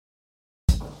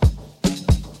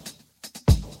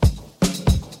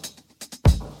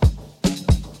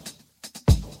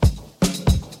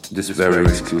This very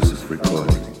exclusive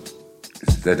recording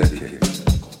is dedicated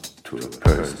to a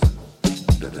person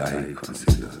that I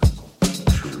consider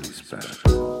truly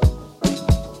special.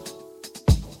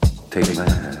 Take my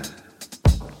hand,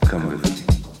 come with me,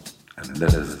 and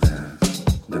let us dance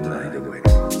the night away.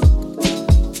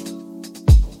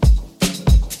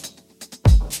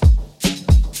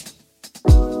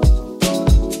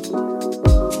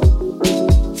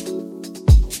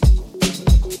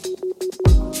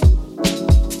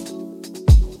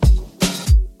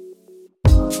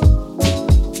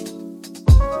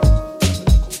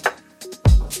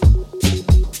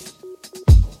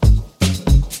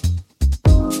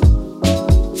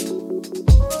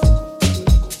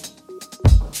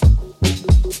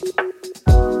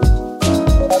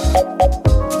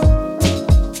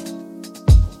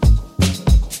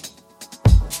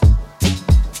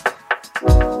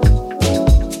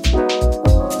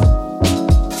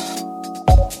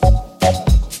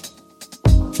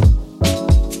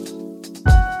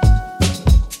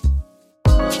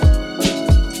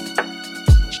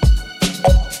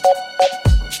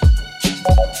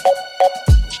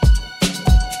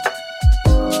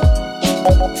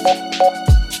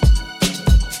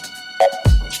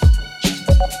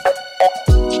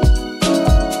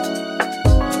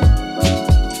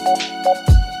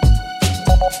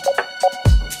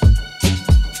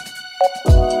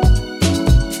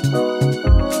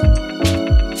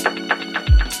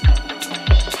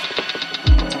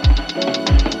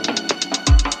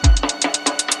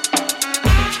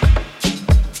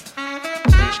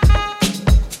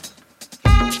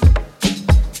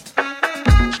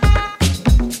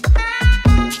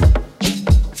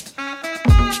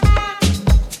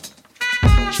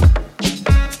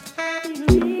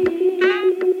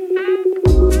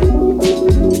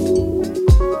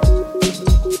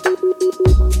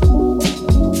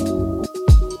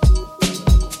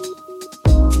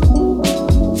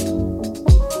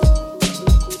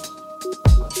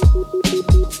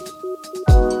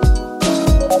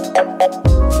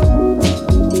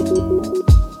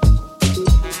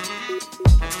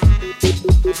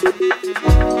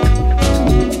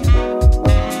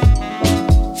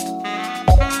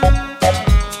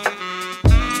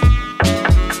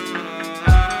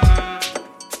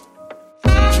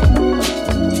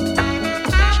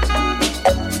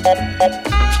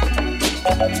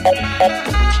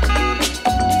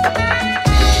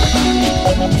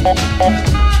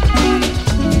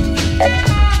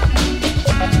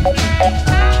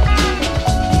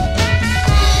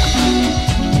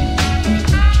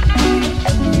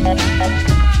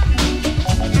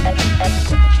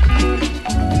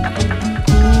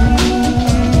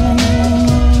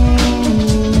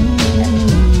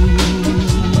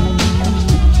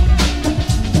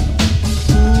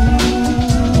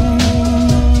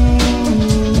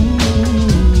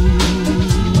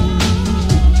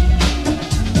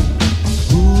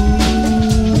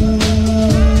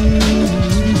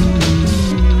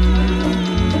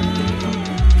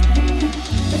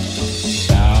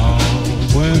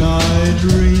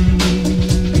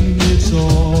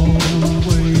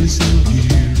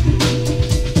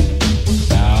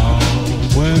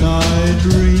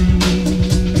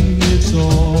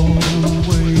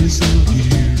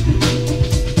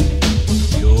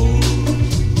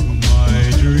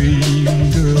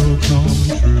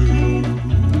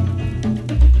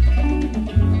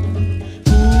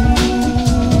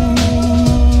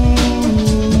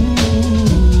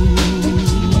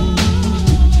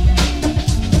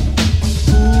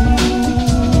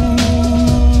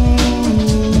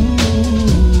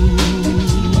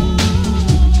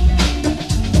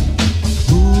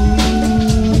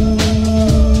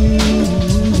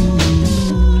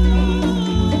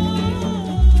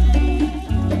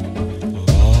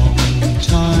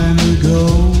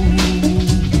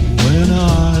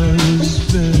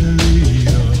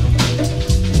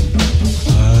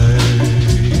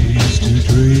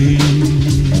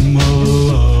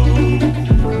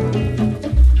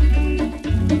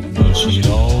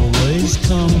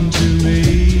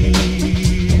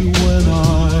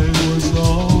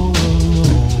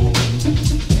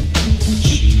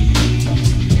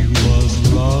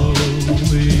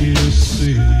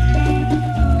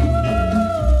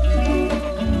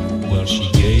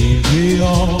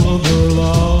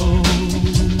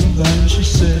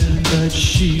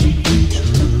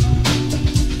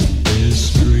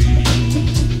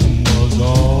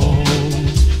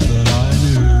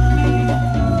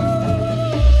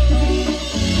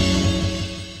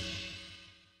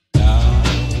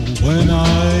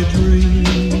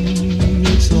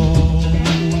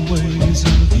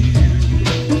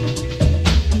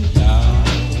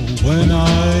 When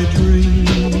I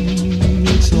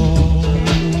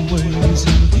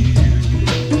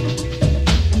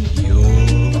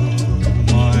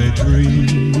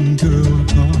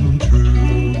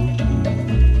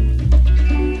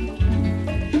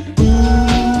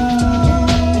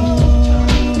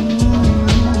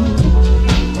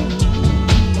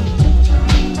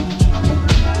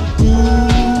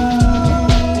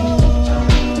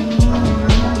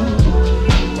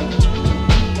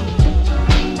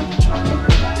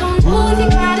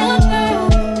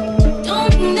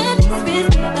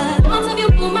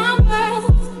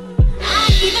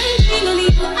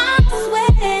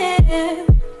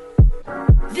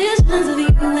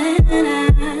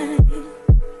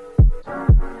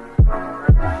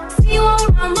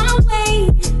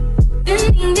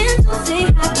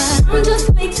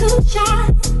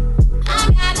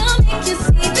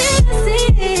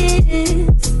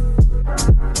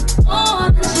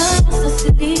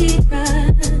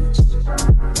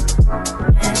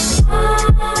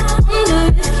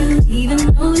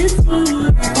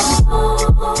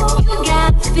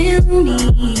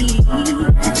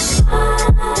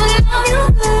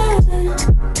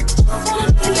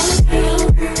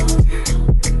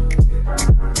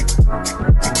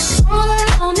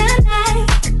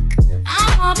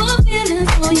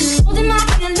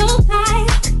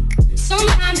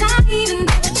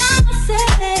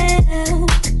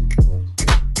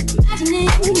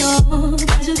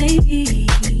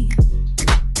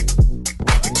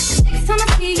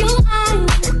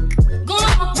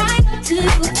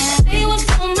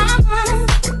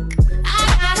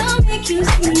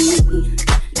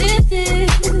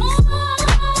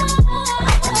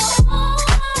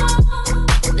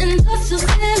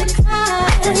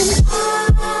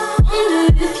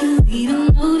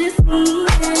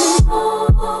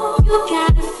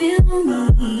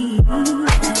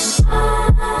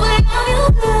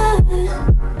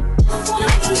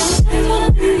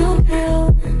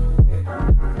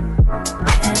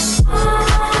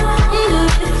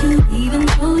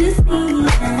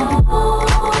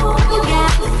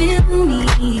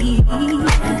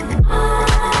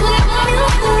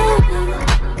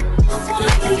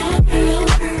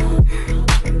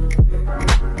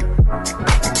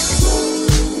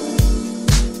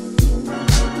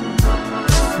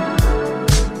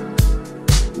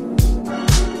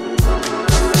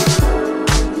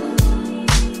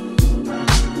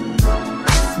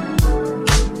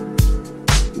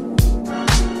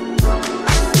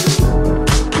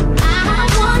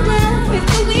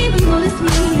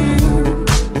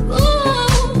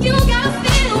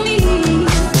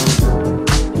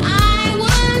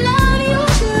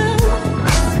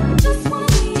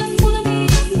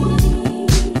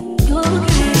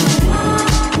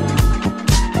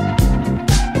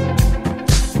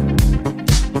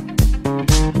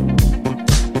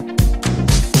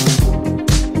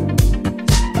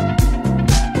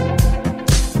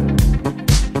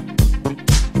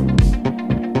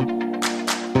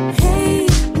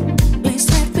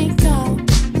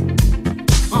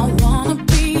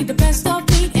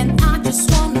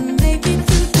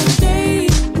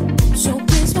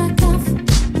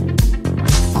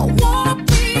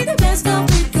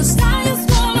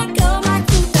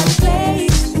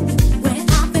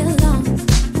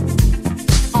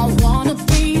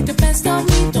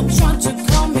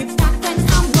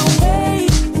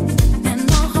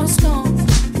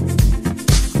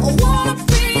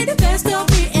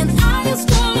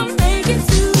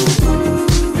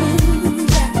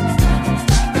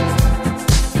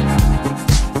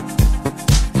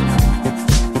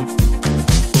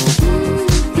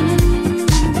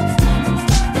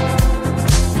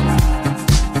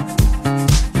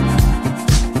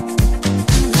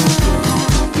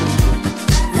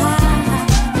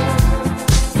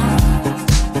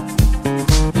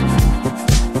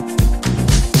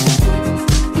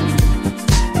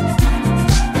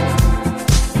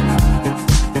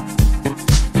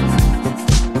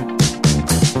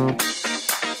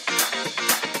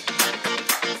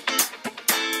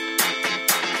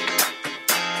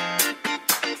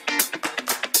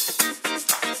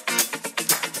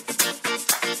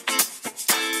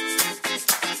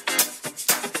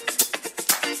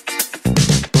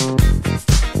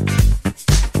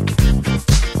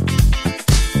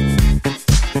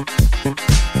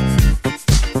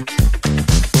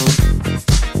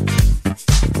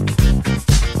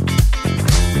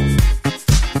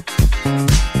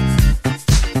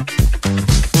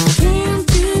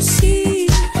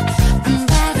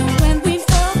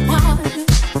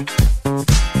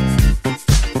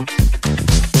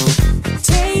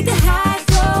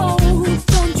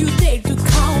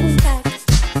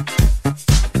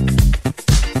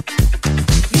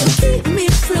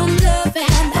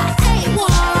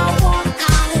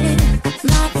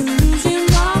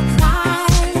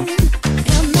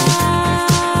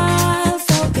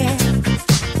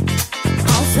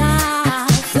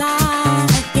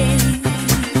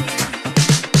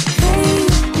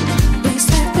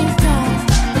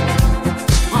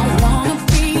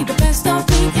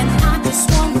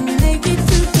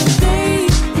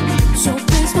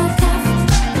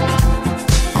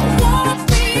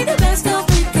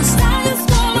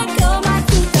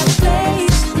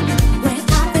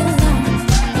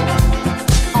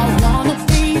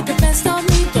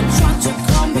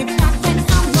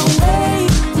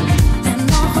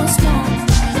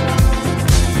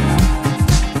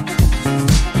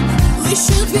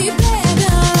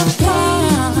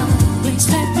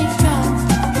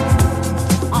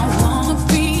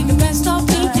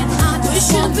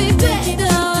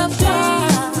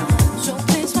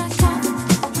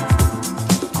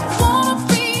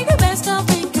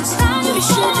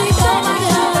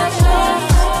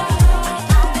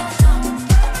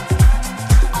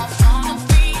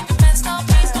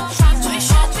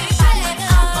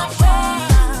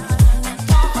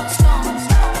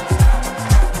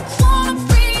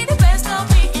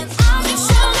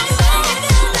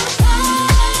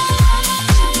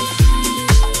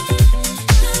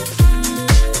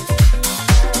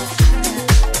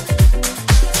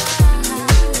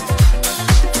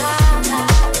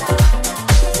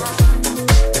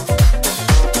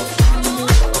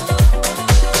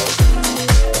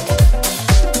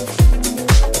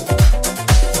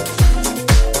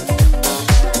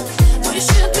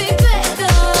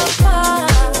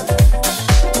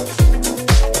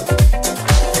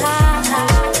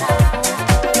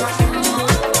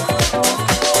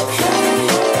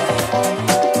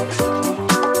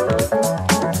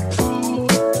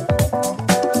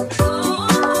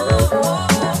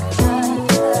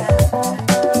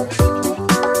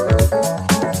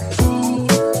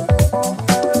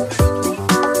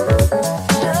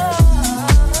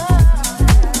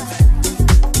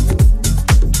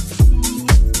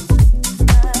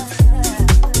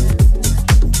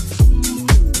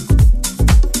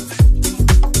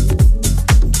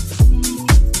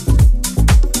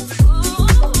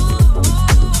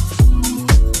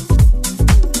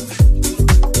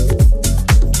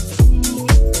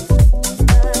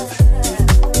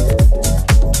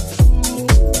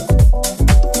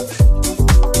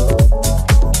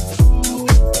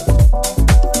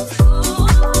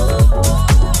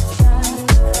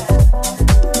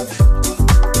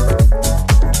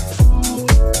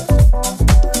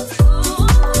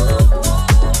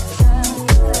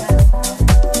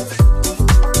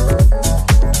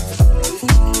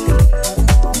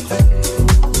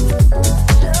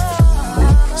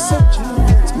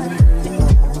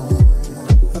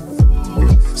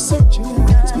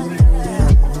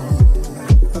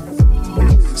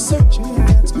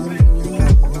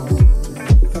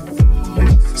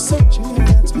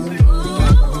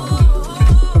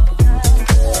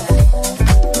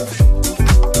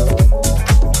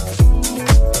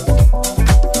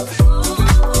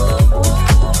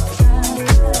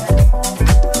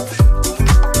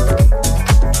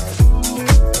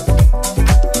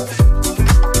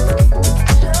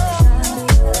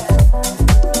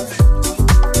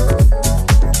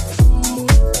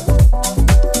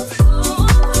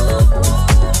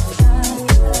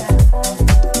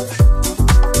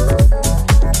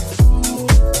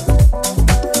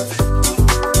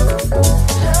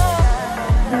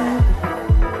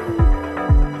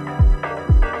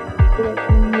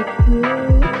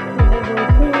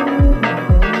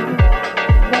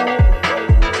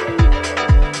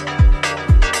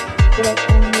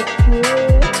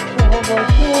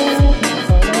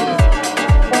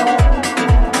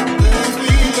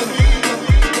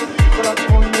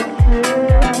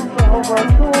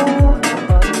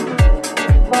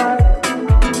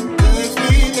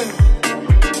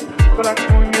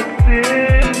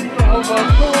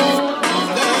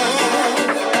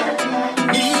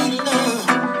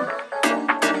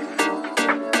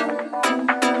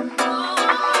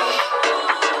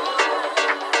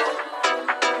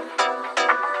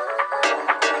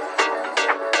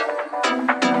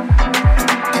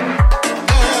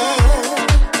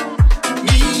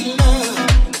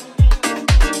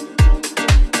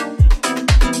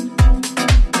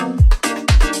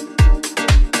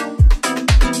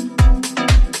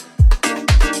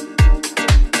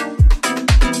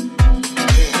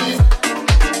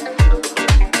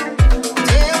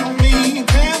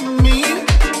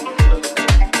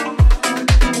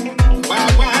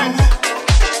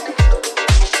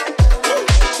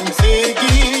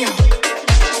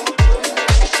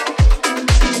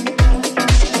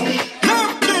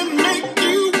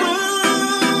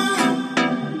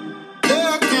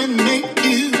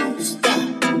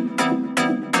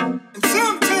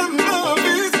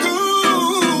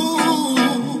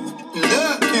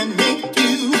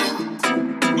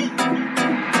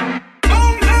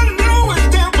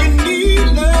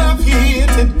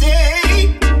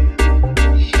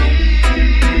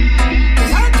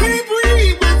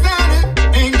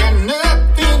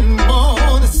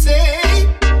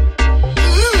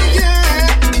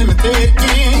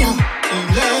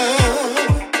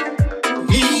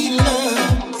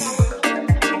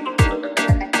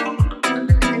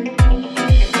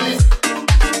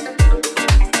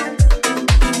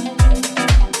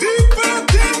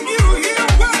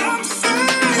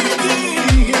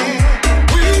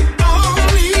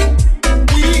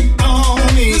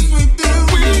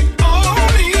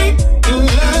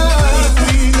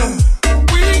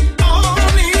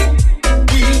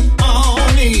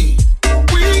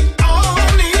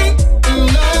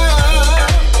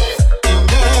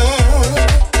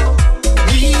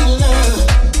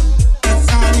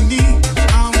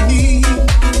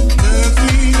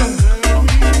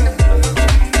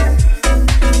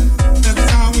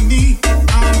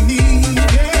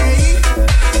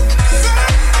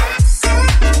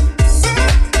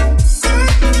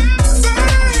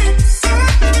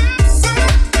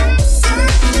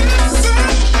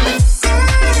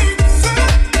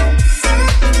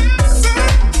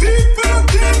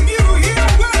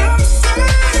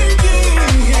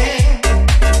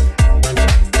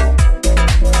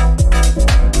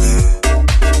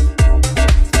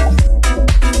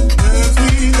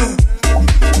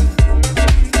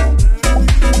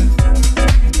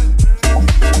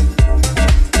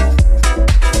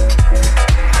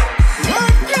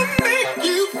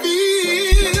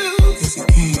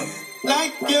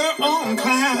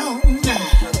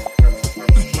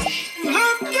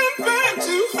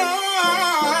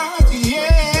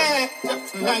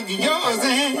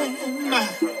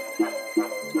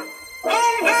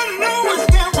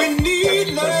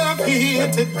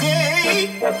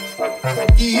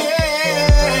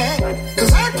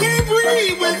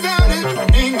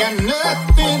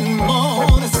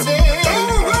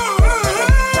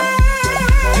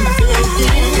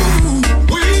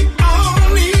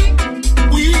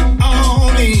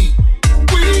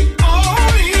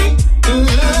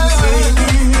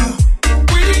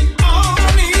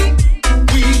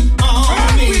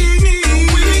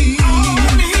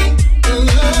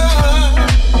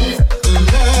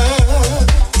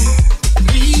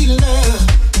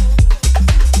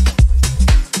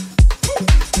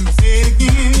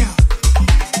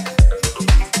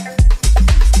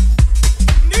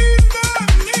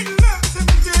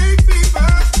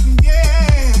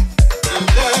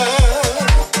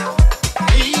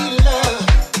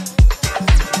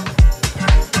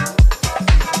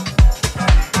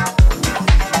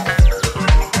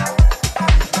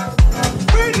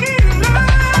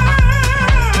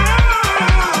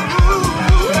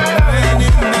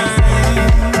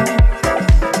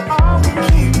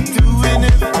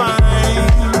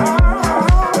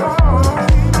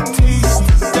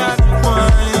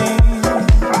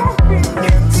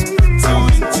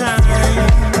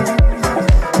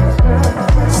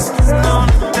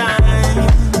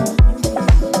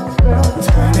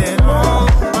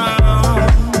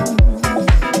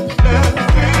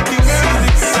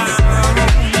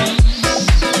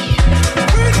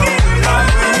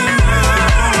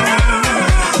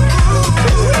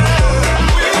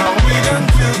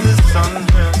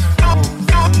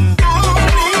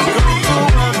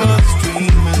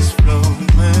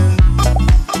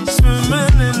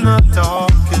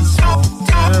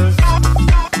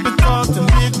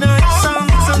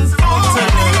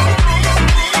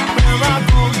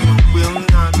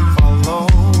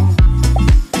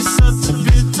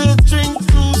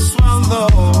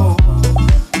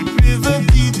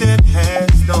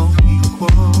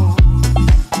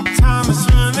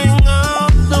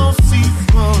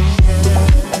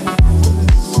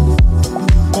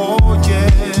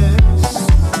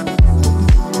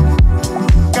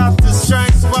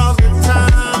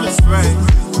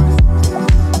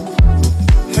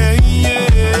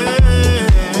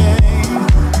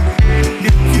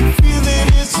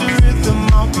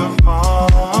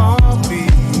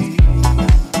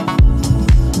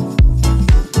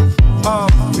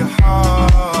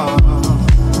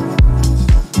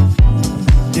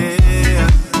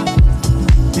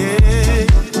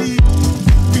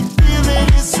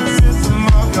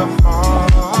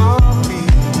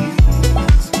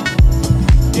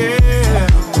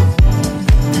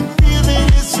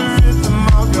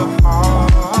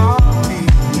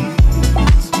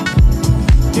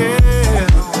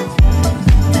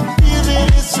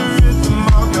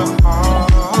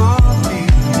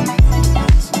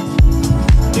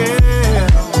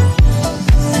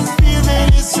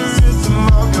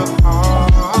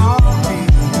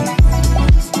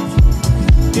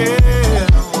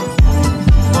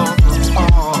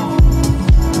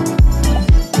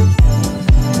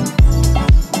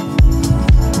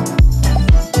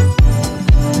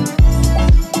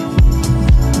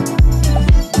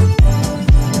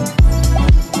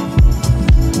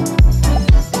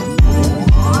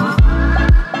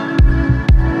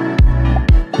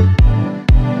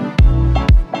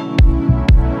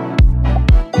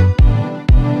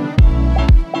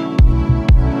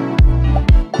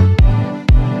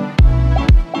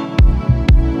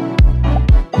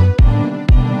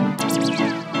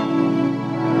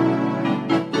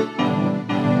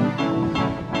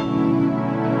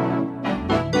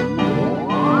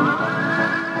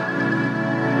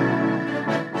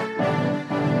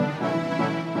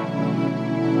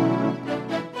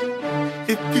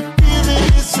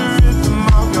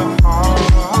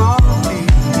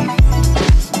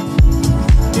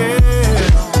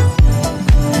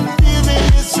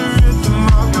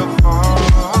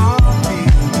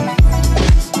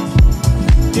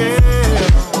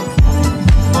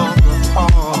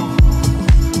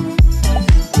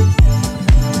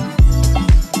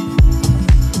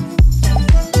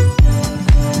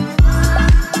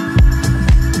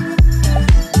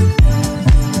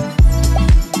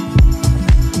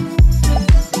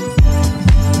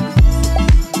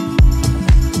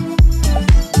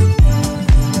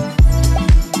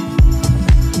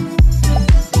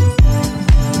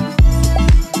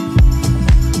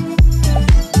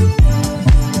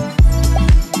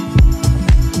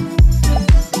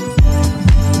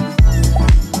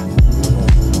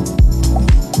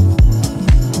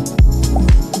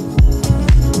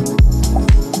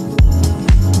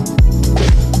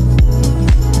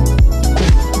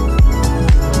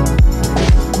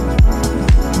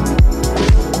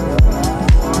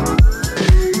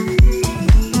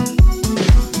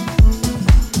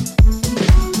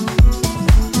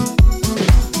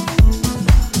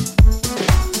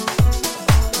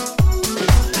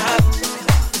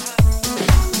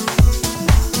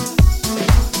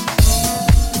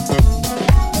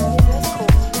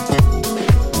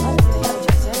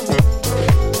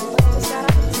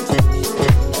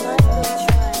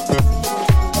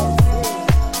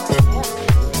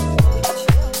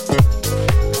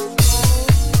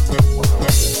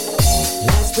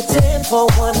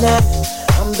tonight.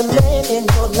 I'm the man in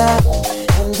your life,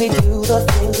 and we do the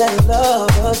things that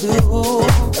lovers do.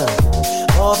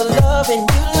 All the love in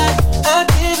you like, I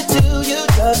give it to you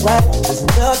just right. There's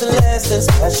nothing less than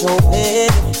special when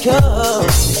it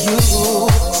comes to you.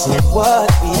 See, what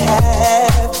we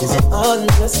have is an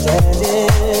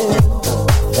understanding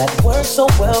that works so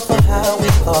well for how we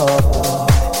are.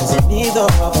 Cause neither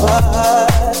of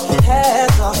us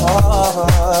has a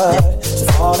heart to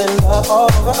fall in love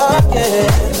over again.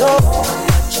 No,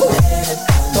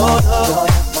 no,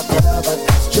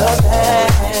 just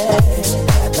ask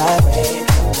like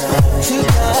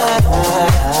tonight.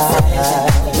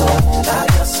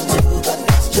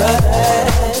 Just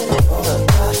ask,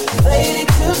 lady,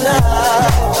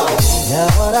 tonight. Now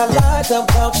what I like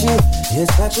about you is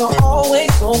that you're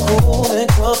always so cool and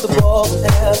comfortable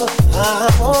whenever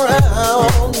I'm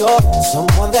around. You're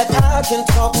someone that I can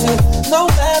talk to no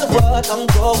matter what I'm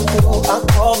going through. I'm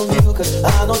calling you cause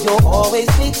I know you'll always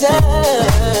be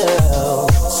down.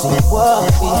 See,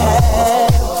 what we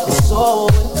have is so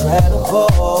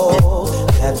incredible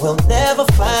that we'll never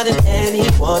find in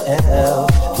anyone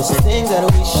else. This thing that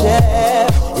we share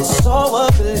is so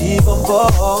unbelievable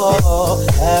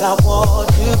that I want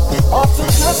you all to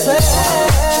yourself.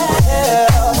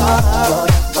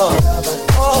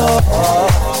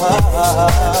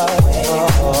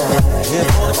 It's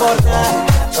only for tonight.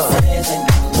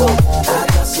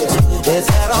 Is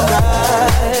that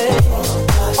alright?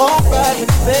 Alright,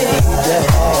 baby.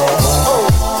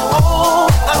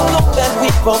 I know that we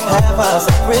both have our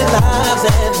separate lives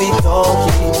and we don't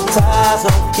keep ties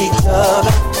on each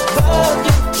other, but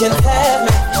you can have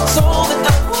me so that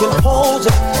I can hold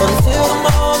you until the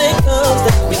morning comes.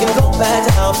 Then we can go back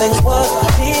to how things were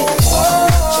before.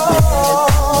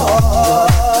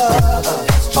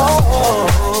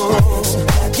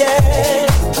 Yeah,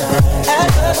 at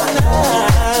the night.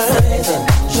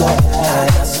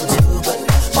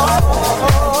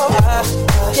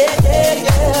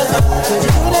 Could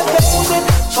you do that, baby?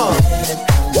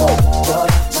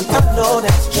 See, I know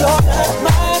that you're not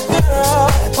my girl.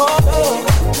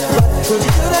 Could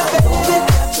you do that, baby?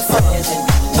 Let's just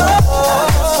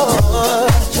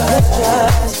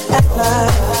act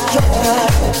like you're not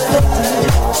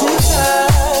tonight.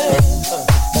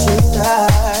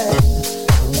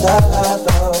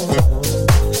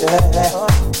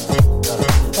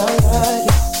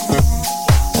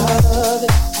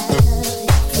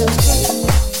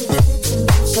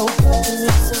 So good to me,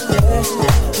 so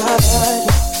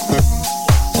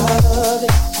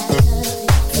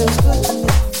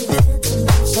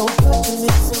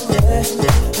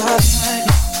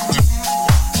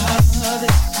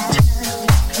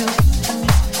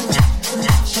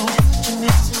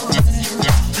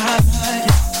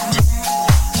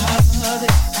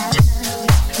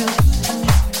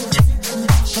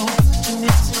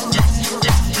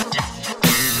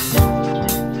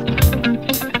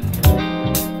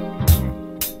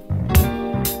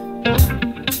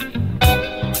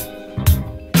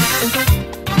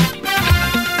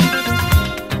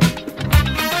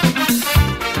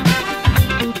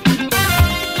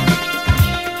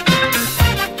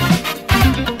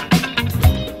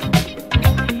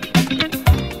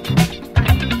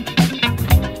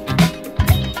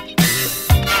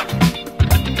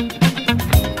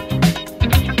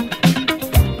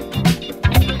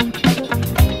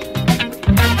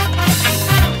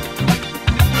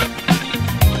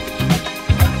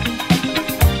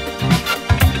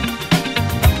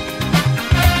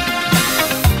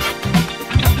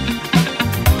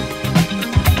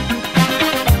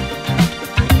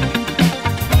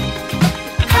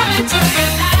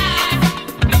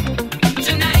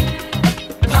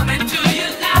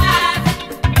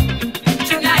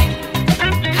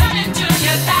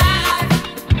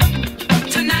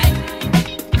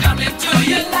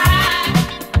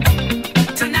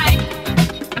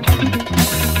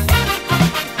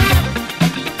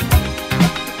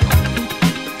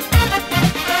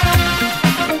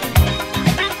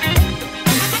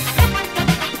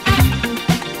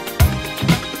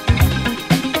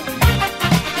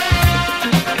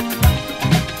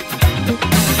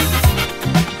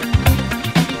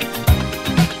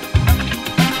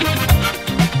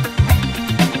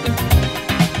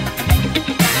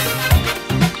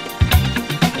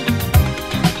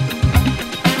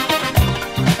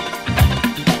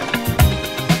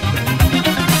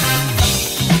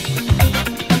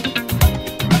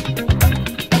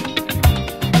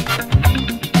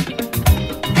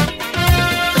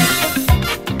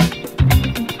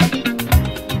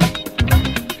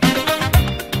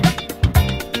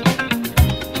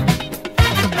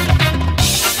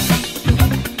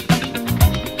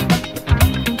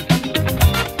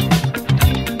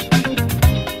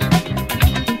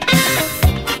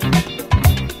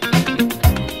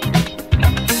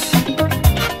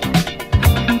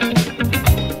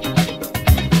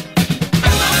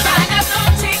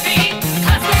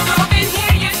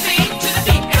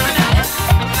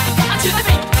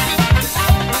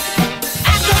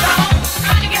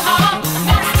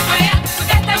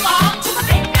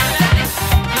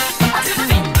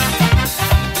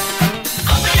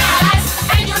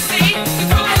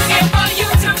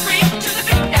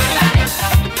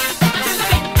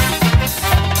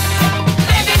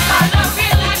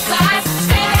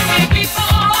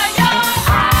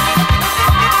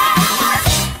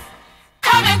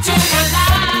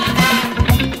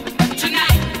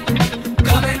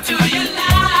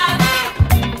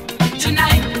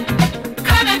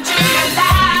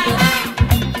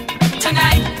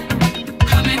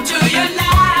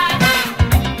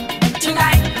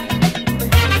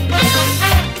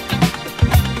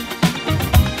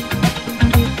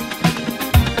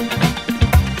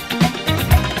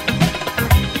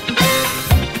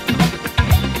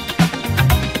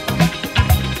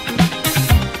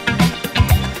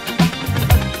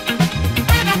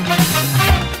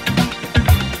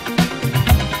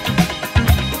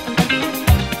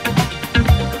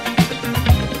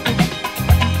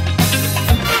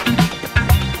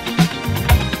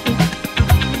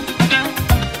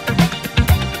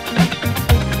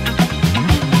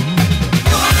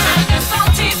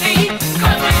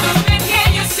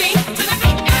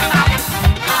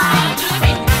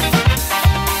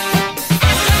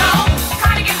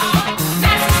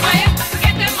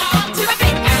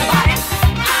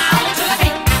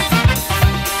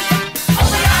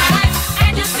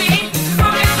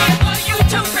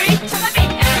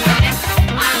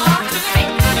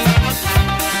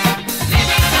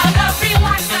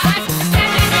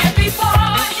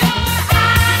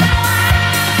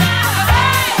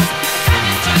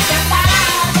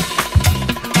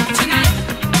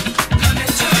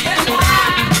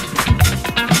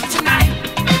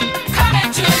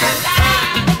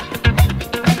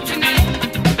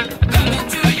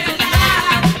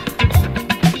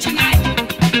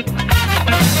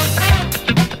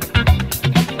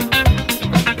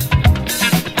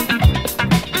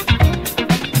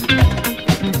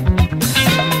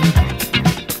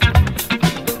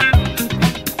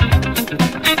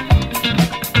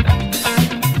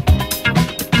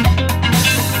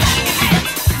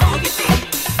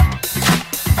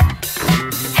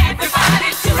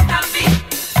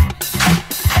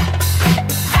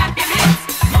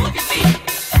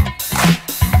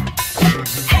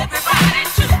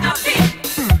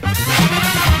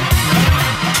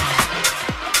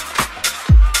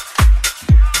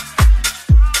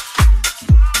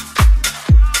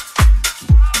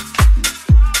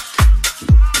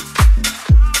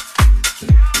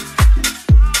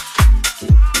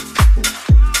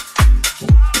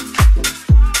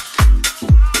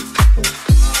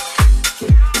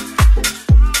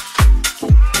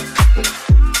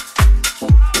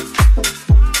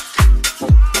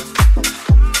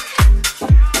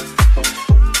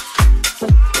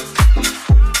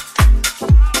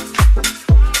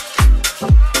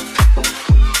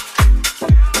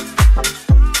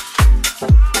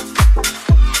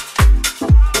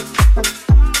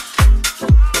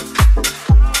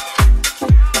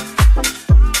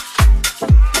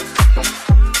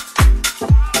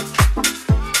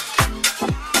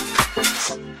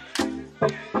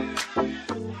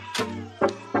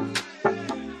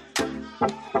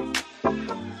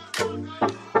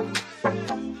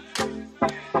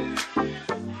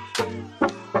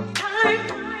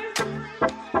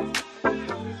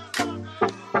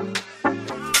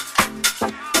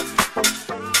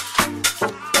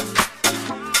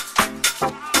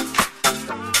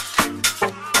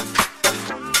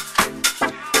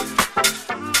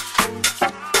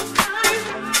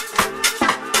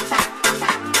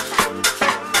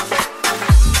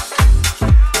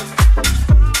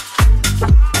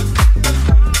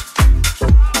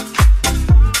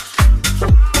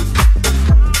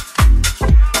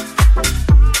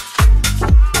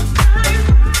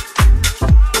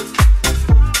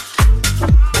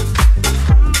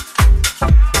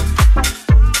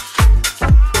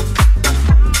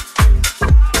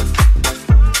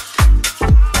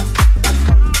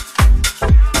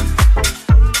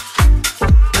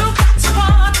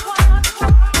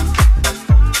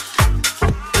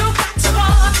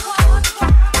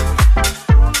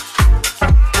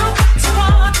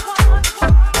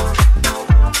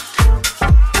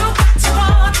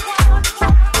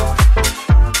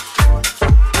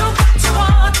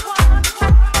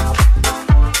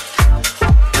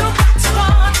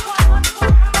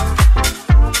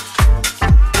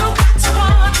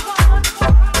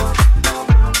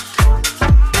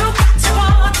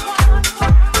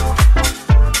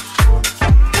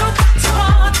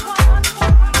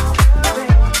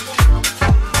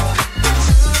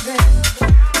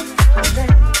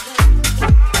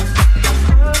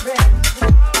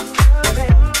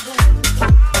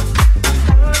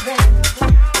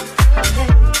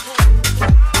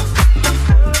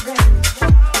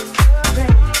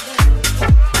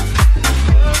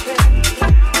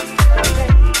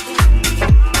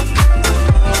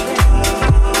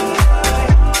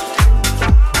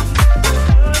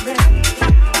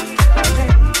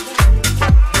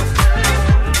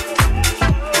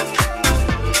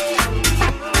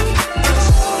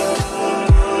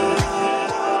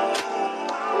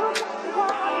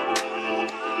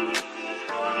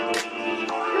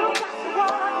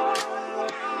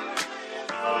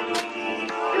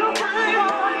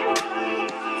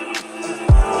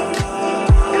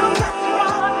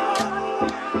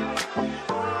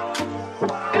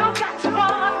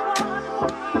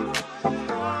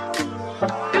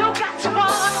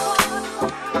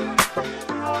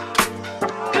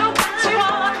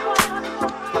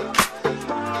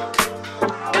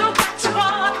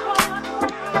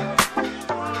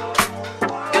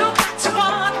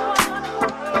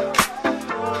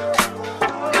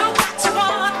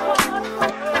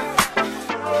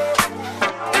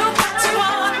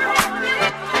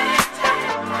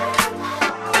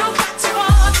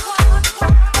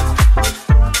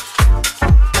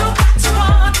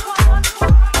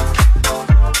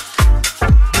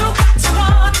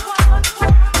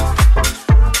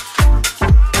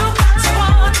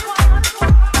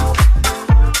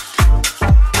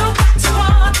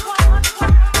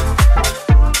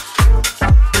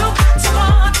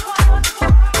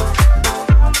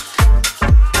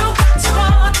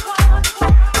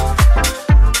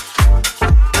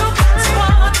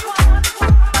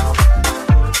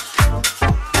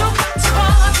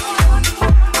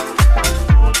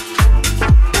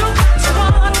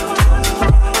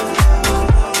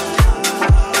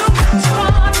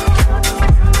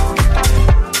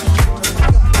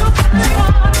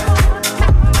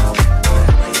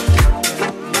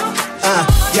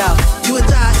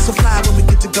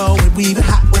we even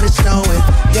hot when it's snowing.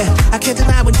 Yeah, I can't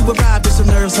deny when you arrive, there's some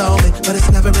nerves on me, but it's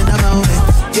never in a moment.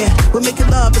 Yeah, we're making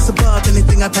love, it's above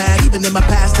anything I've had, even in my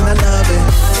past, and I love it.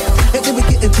 And then we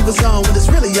get into a zone when it's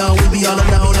really on, we be all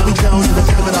alone and we don't even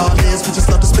think of it all is. We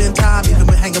just love to spend time, even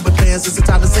when hanging with friends. It's the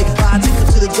time to say goodbye, take them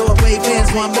to the door, wave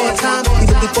hands one more time.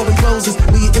 Even before it closes,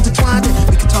 we intertwined.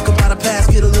 We can talk about our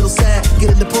past, get a little sad,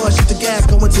 get in the Porsche, shoot the gas,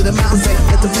 go into the mountains,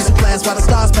 let the music blast while the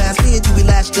stars pass. Me and you, we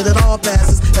latched till it all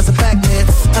passes. That's a fact, man.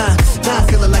 Now I'm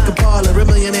feeling like a baller, a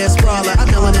millionaire sprawler.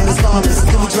 I'm melanin is flawless.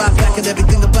 Then we drop back and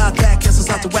everything about that cancels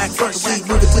out the whack. First we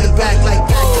move it to the back like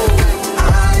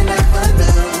I never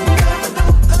knew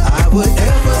I would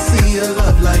ever see a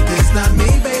love like this. Not me,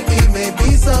 baby,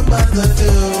 maybe some other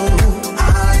dude.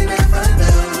 I never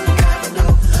knew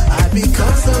I'd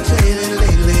become so jaded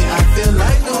lately. I feel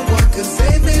like no one could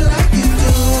save me like you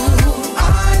do.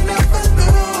 I never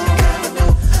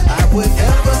knew I would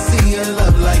ever see a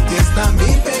love like this. Not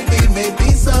me, baby,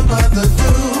 maybe some other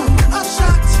dude. I'm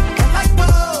shocked, I'm like,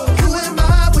 whoa, who am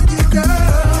I with you,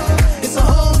 girl? It's a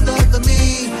whole nother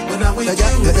me. When I'm with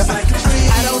you, it's like a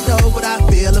dream. I don't know what I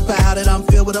feel about it. I'm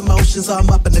filled with emotions, I'm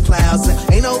up in the clouds. And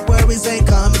ain't no worries, ain't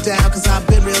coming down, cause I've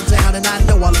been real down and I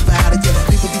know all about it. Yeah,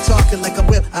 people be talking like a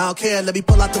whip, I don't care. Let me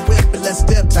pull out the whip and let's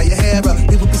dip. Tie your hair up.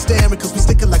 People be staring cause we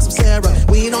sticking like some Sarah.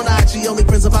 We ain't on IG, only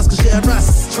friends of us can share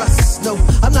us. Trust, no,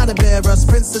 I'm not embarrassed.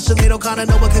 Princess Sinead O'Connor,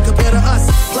 no one can compare to us.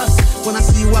 Plus, when I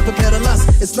see you, I prepare to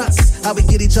lust. It's nuts how we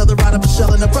get each other out of a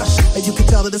shell in a brush. And you can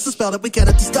tell that it's a spell that we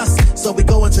cannot discuss. So we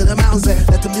go into the mountains and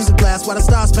let the music blast while the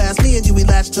stars pass. Me and you, we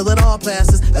latch till it all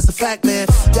passes. That's a fact, man.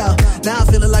 Yo, now I'm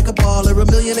feeling like a baller, a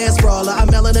millionaire sprawler. I'm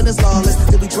melanin is lawless.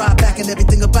 Then we drive back and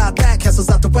everything about that castles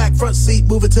out the whack. Front seat,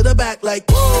 moving to the back like,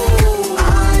 woo.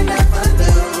 I never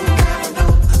knew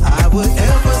I would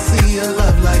ever see a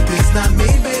love like this. Not me,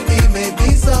 baby,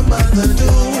 maybe some other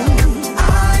dude.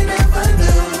 I never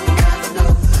knew.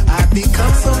 I've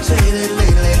become so jaded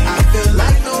lately. I feel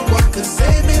like no one could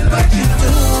save me, but you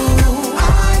do.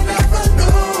 I never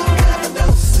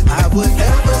knew I would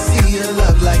ever see a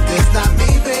love like this. Not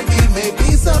me, baby,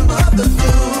 maybe some other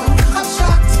dude. I'm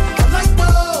shocked. I'm like,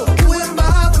 whoa, who am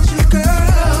I with you,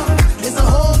 girl? It's a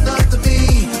whole nother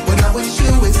me. When I'm with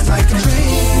you, it's like a dream.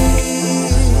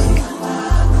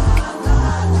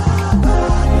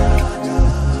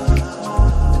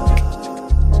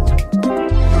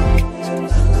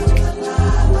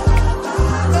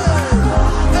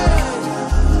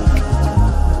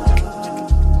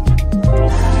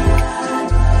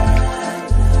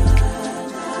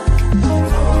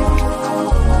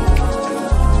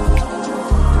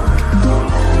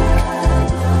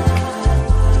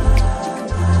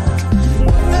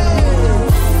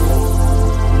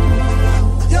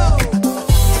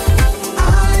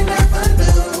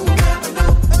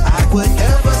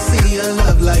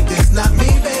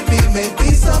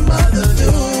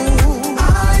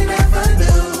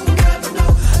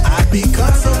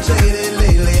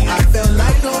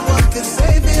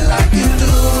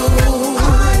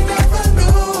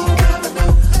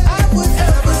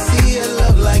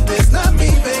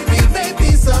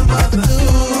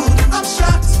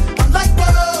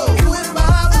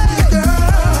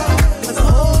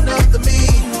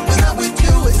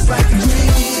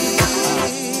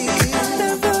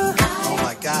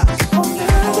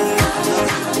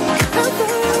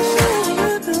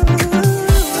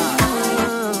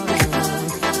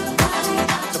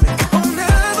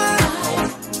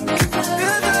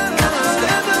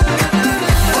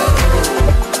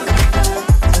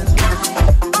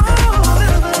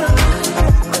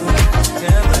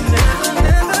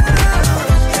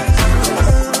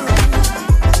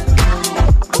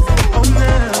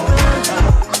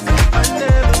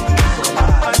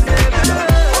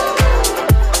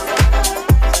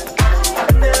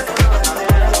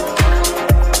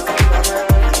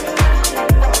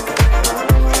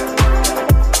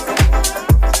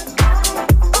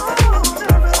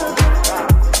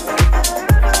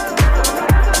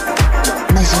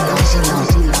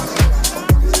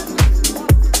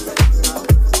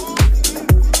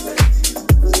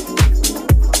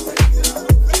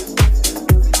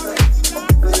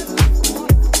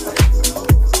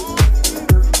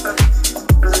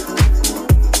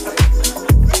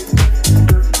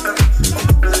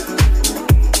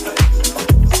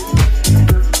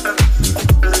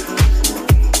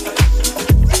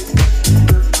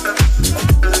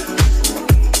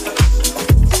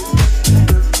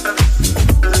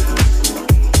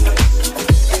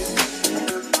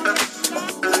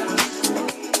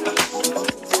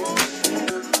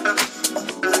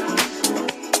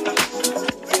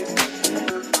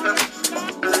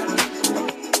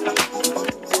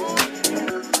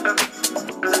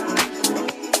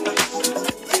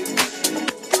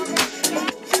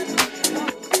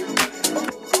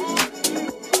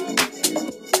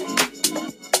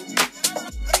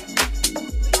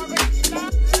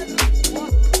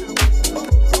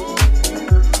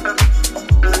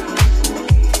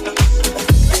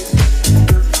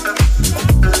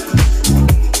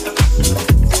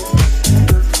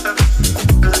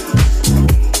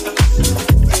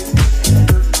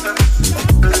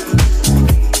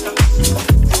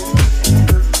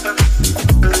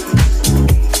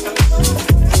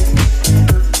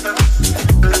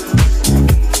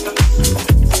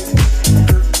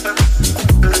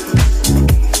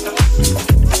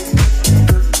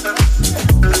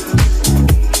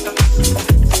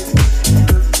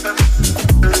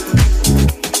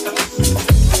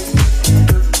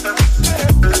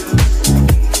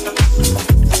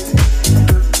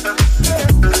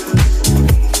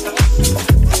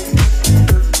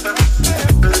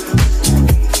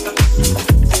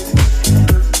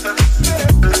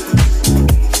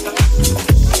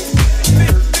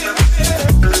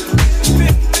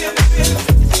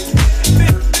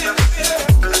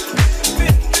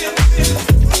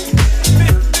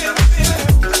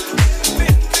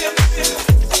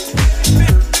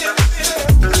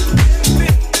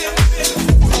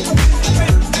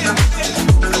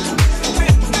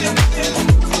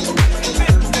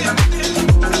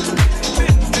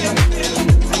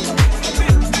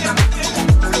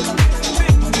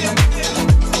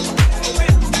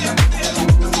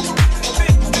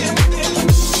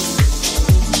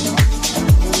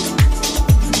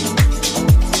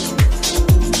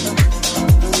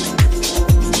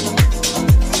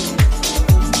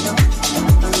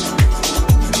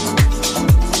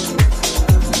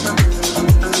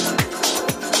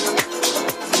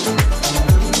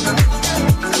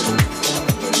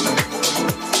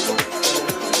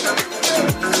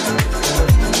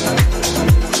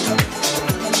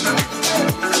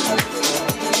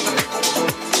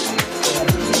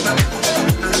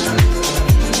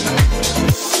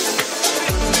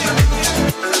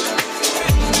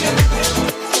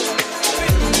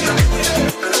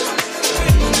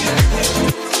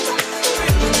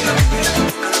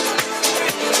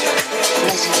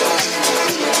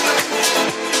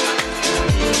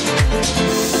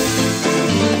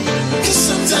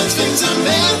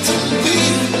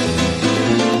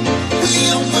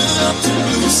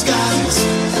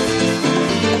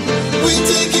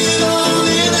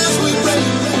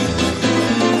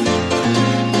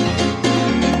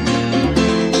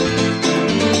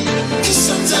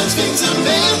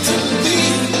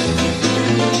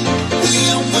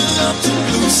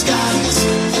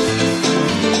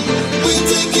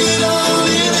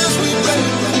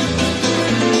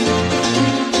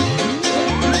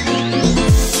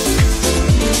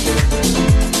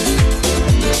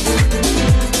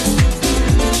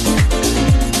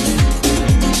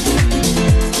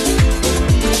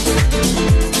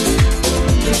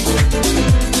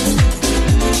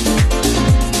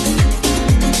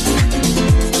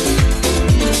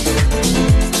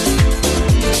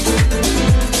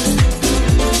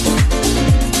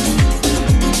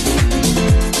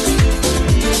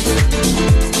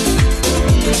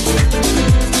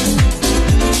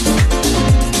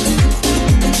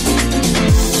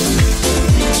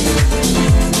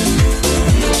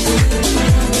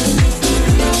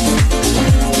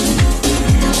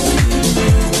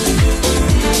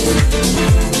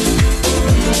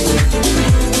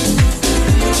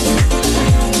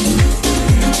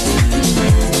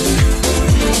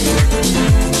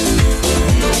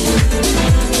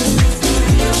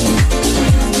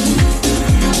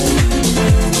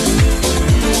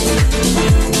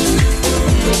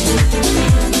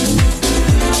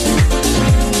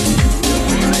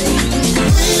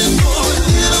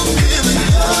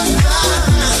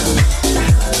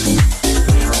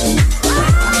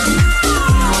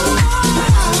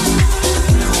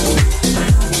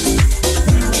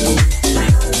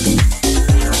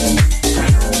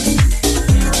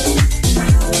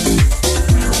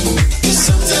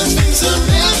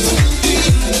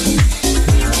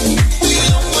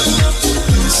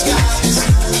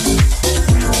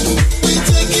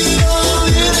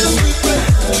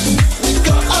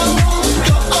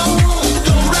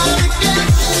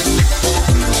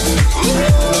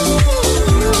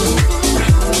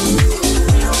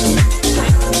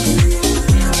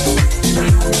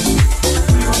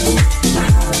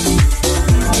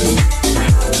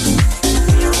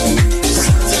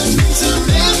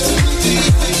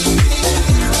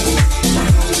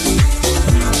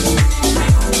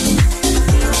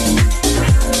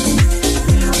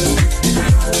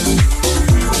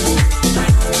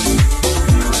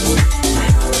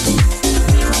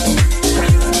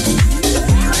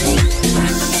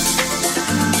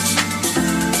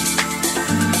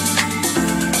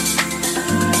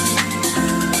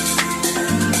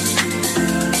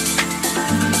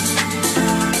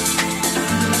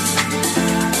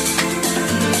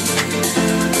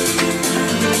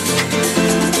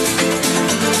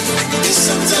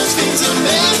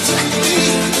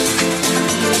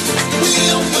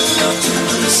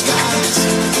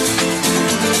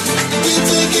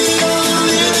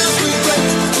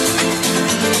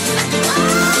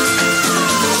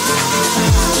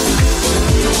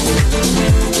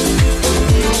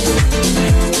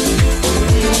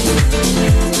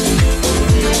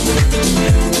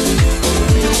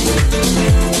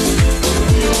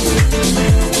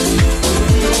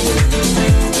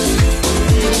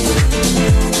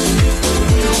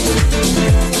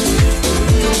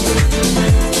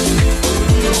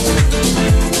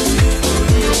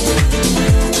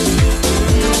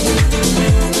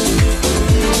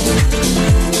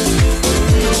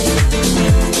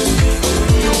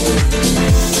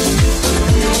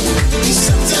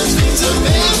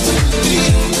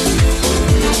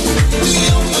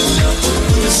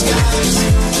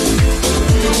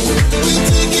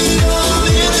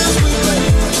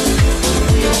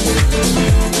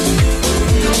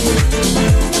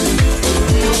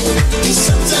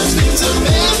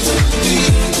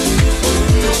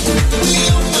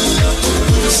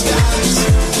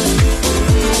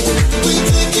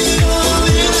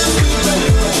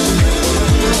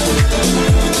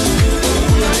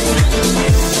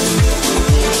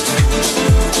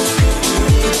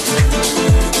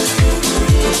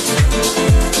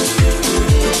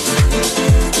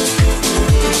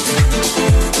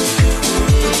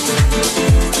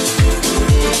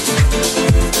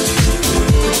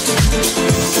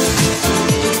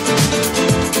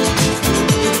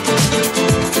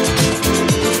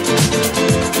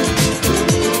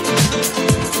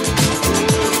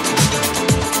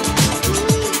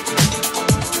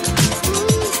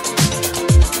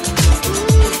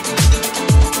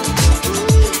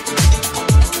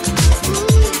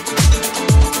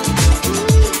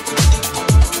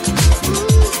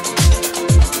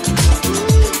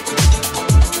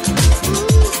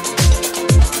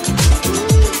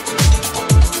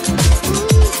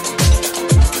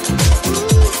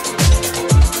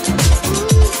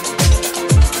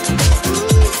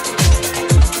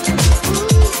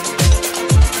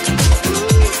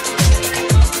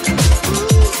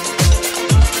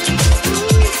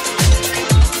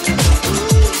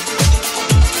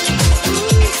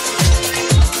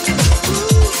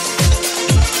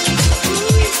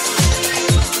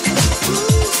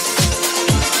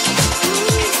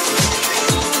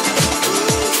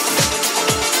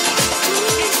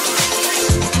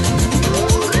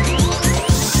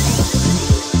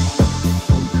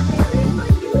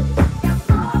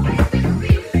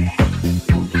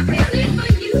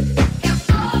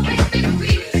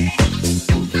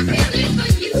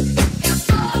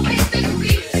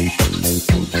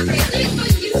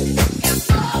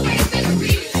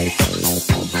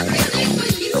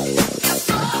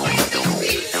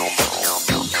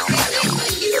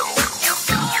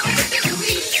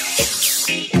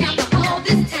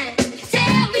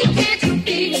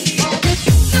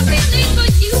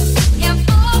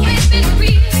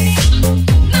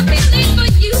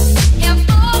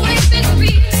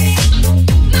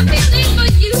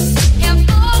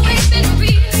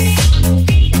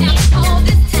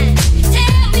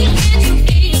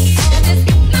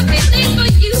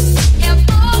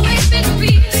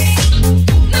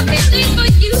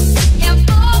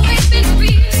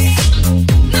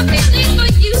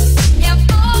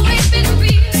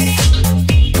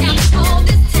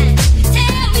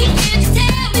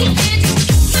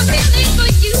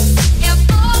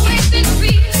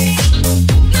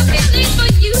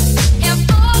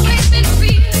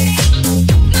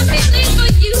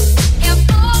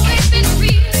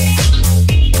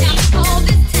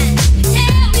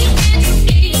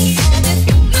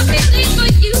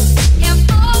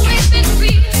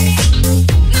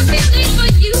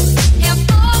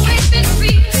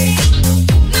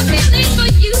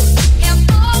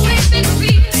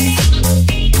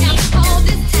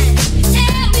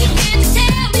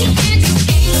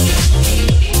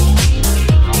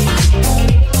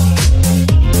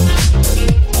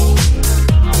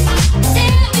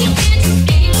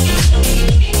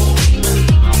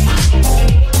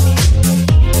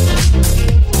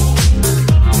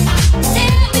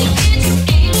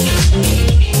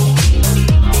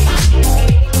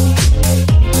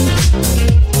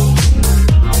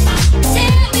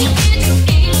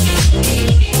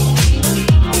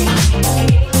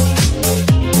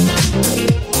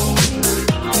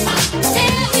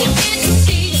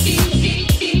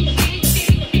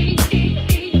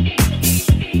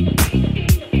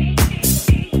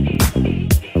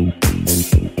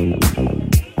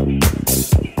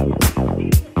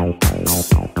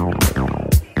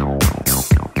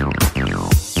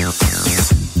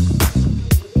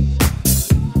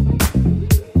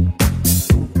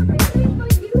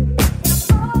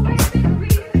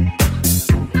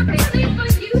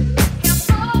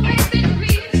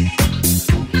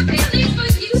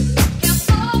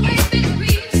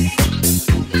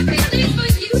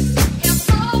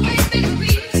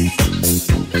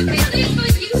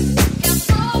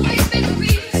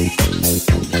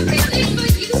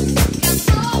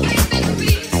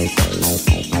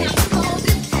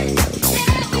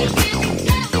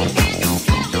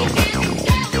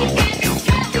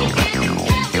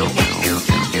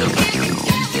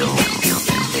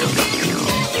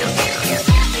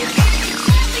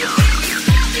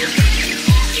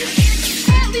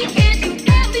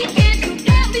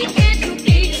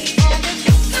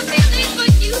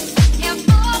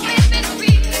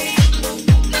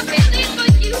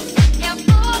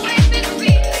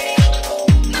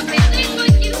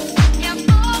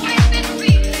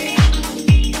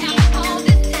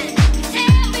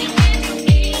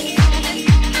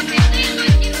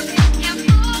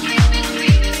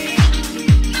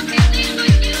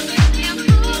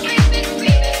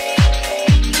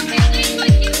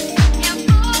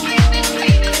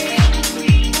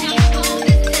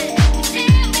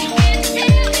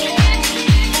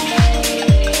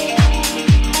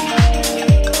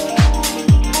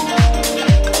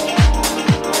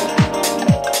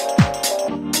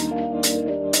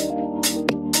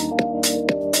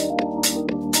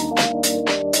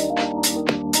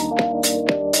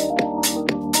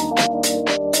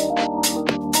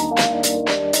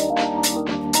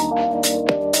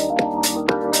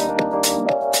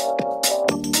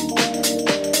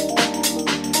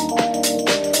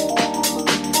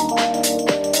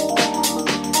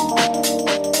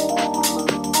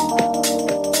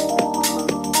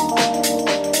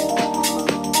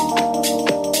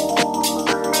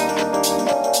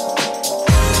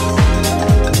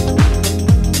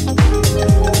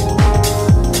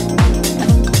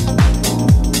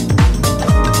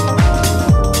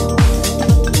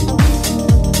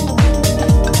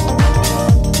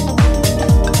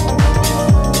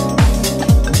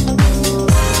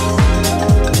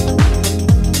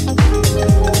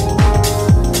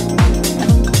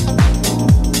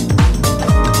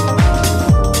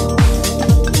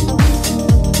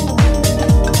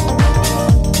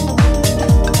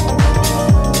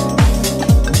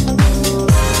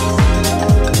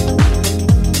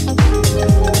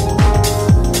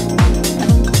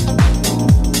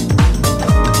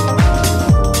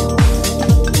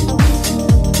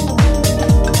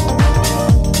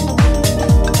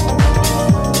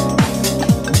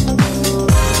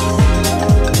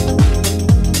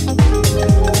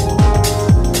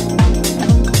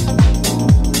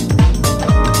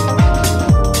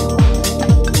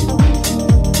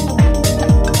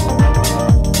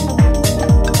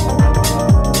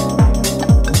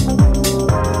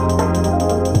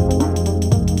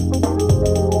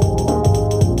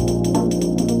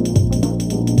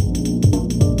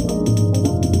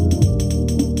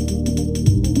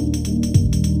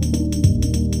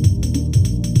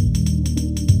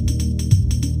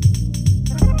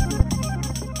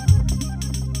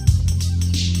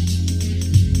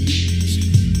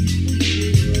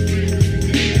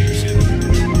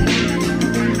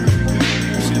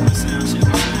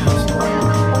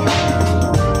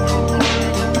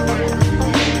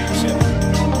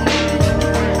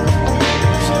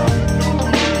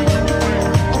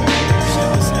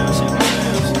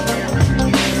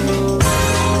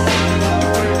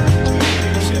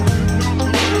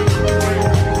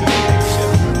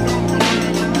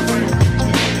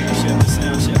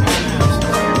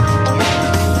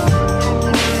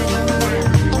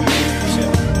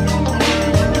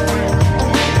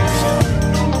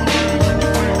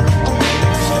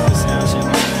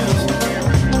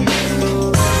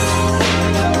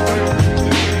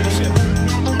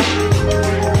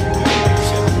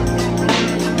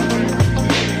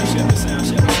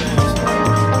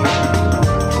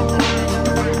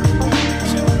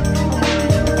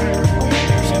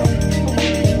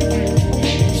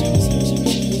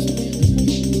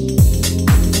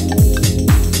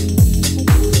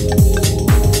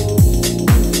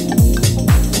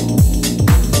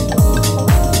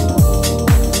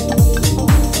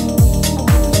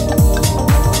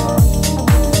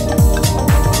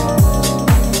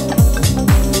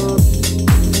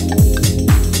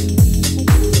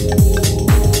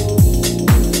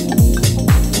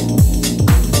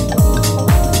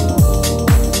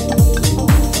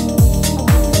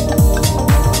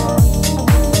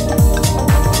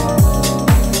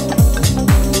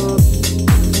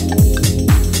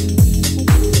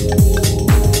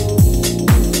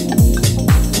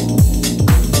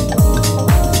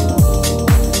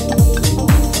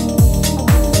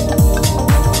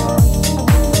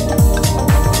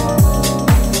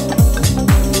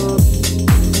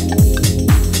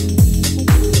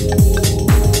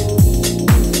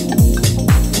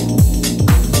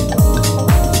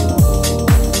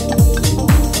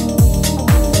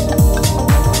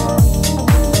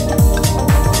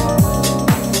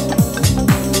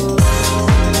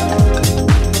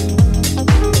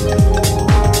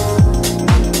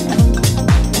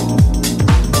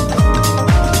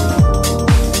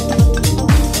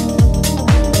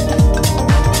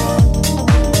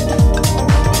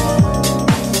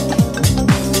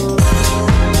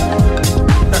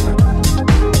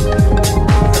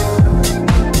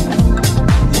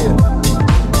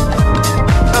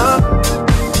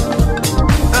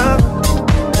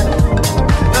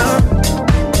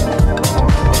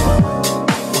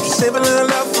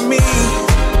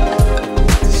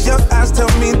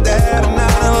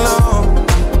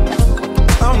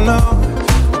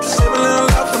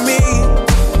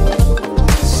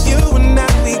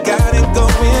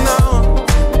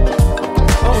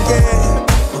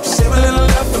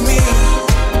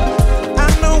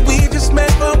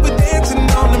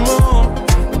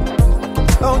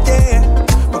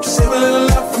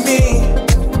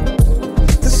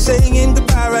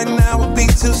 right now would be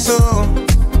too soon.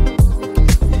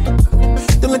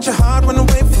 Don't let your heart run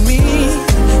away from me.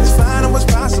 Let's find out what's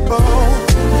possible.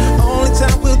 Only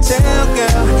time will tell,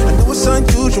 girl. I know it's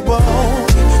unusual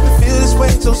to feel this way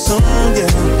so soon, yeah.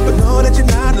 But know that you're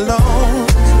not alone.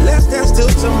 Let's dance till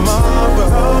tomorrow.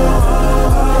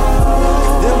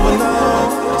 Then we'll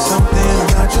know something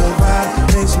about your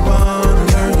vibe makes you wanna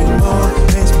learn you more.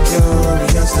 Makes me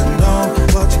curious to know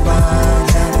what you might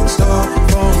have in store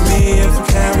for me. If we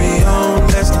carry on,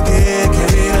 let's not get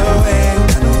carried away.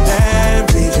 I know that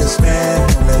we just met,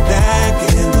 don't let that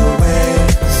get in the way.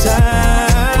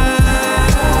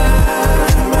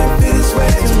 I might feel this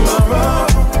way tomorrow.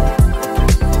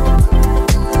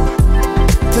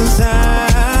 'Cause I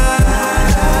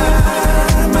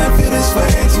might feel this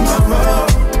way tomorrow.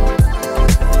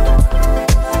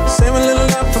 Save a little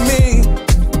love for me.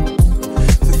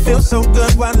 If it feels so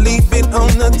good, why leave it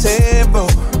on the table?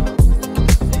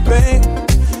 Babe,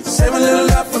 save a little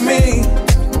love for me.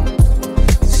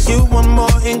 You want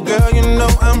more, and girl, you know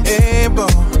I'm able.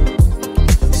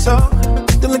 So,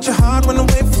 don't let your heart run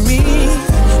away from me.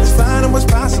 Let's find out what's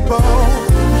possible.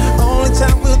 Only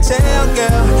time will tell,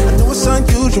 girl. I know it's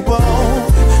unusual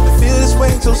to feel this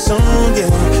way so soon, yeah.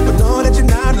 But know that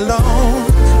you're not alone.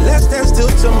 Let's dance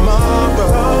till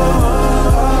tomorrow.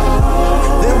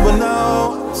 Then we'll know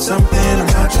something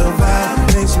about your vibe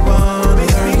makes you wanna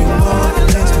learn you more.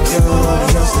 Makes me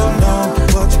curious to know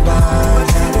what you might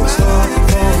have in store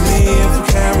for me. If we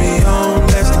carry on,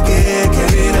 let's not get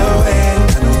carried away.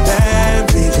 I know that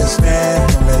we just met,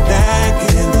 don't let that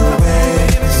get in the way.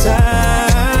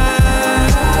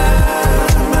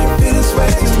 I might feel this way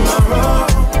tomorrow.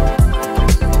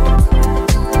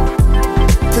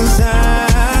 'Cause I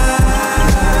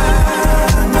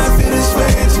might feel this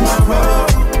way tomorrow.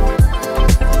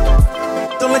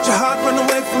 Don't let your heart run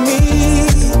away from me,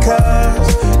 'cause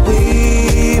we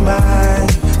might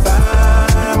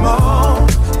find more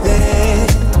than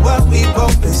what we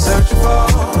both been searching for.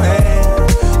 And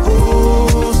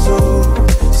who's to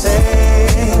say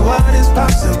what is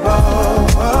possible?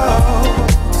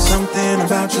 Something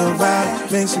about your vibe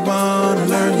makes you wanna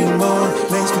learn you more.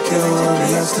 Makes me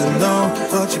curious to know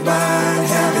what you might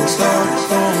have in store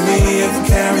for me. If we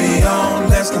carry on,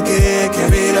 let's not get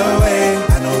carried away.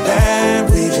 I know that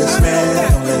we just met,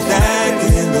 don't let that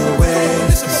get in the way.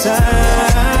 'Cause I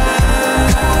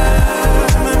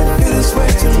might feel this way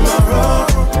tomorrow.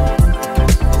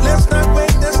 Let's not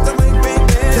wait, baby.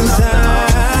 'Cause I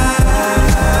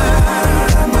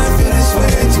might feel this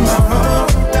way tomorrow.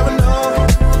 Never know,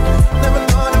 never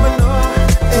know, never know.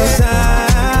 'Cause I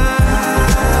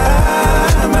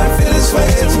might feel this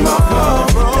way tomorrow.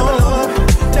 Never know,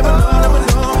 never know, never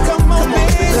know. Come on,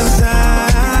 baby. 'Cause I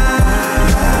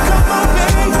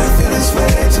might feel this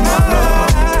way tomorrow.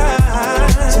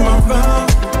 Tomorrow.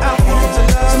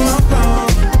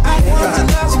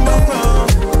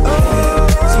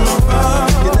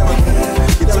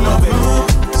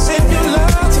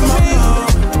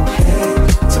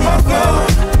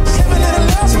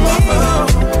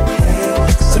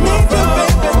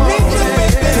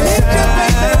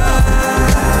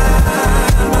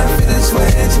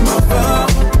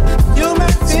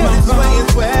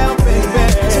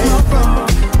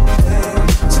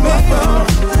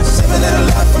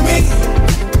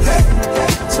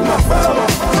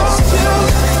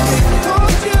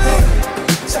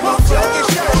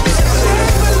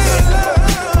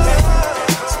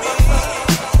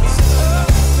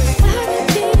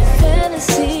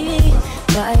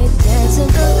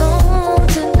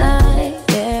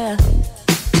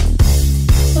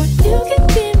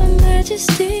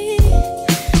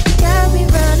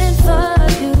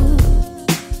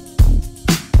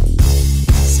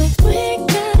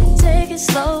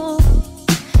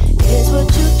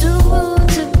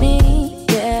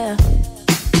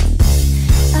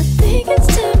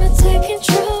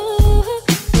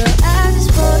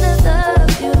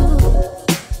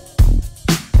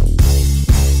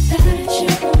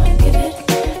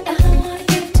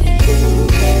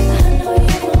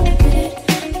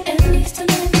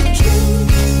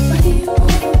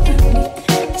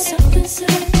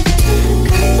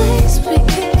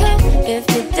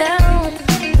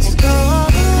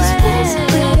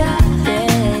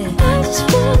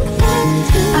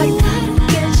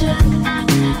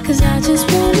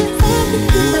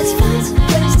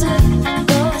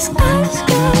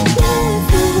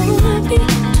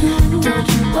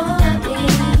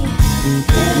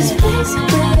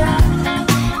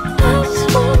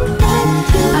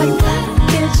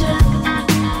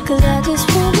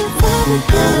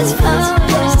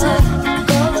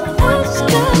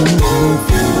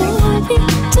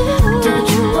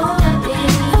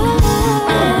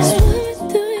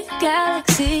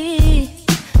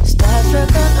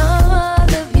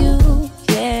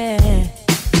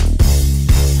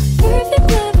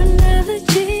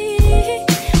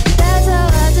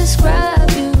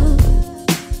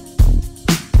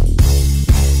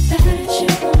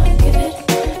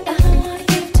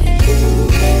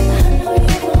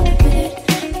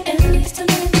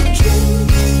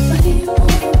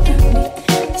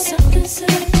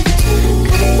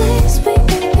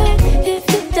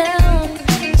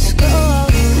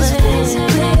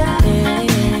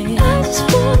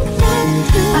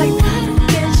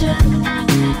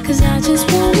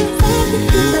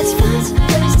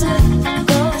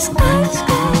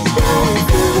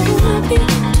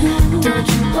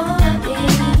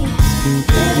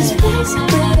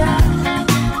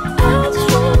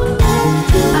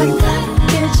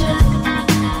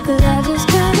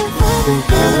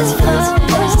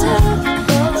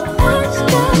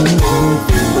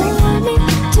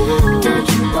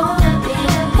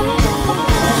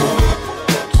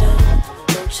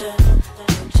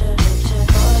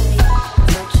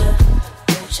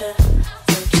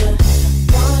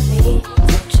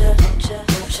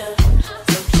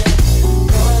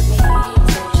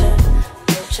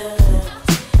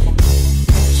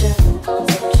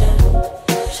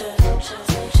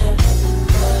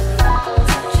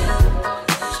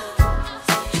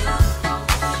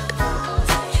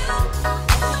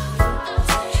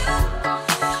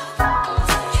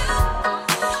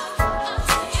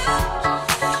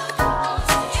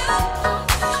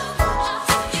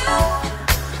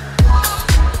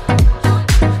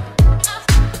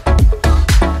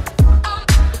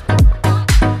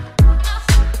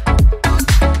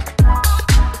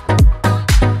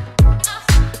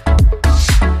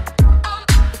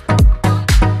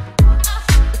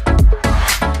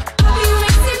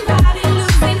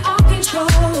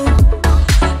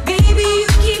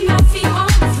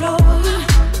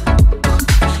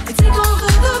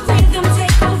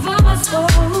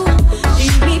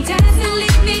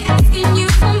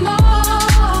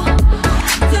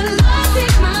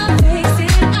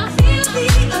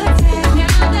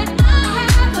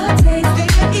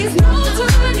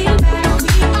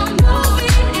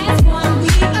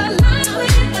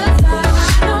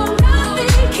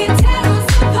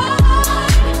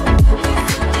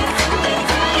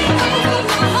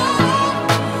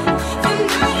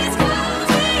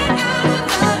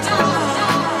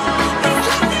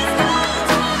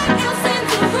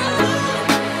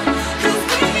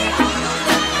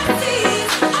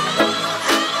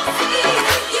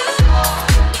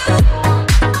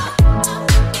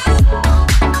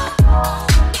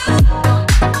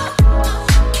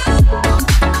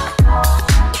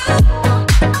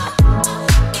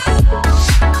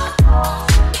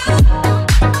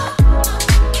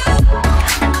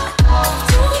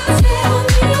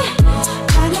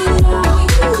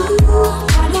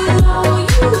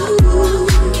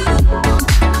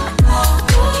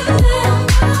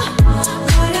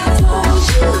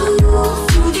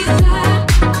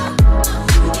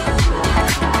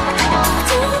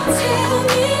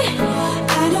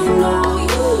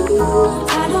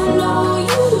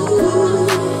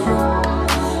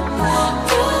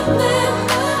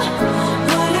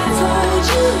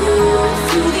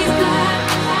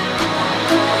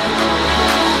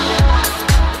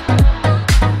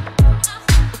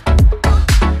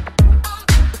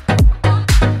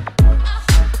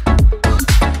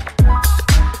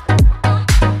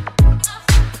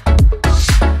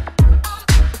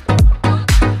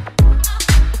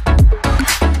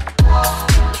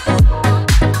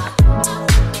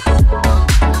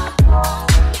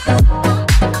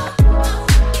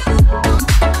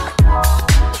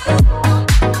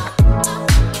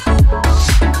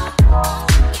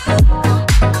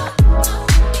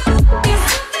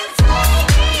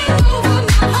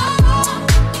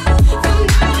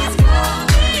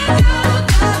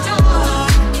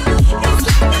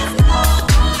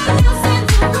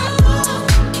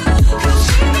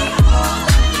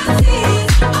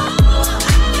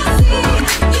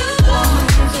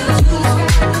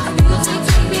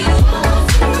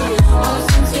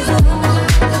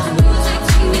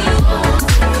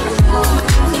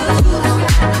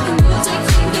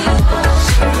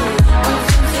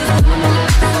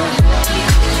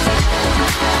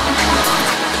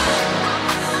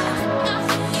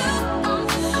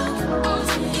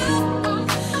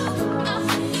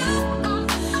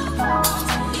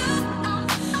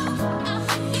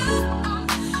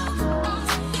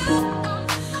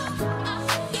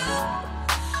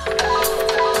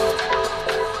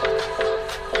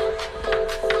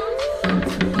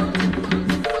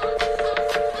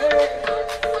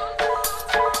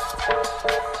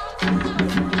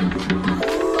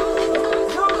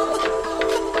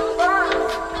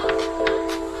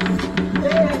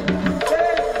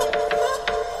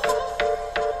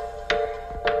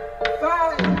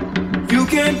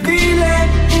 can feel it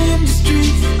in the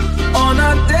streets. On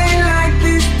a day like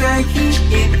this, the heat,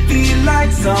 it feel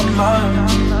like summer.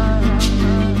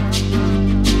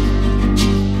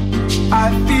 I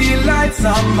feel like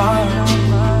summer.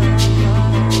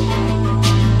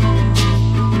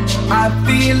 I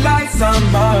feel like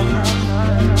summer.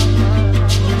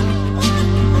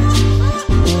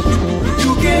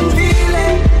 You can feel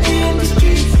it in the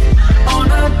streets. On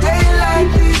a day like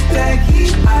this, the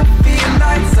heat, I feel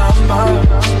like summer.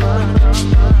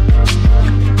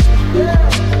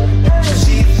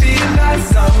 She feel like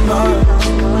summer.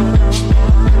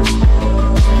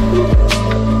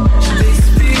 This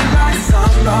feel like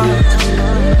summer.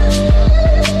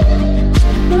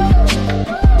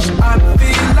 I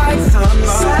feel like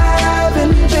summer. 7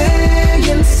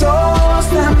 billion souls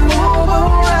that move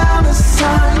around the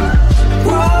sun,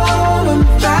 growing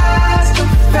faster,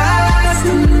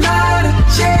 faster, not a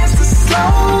chance to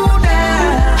slow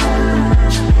down.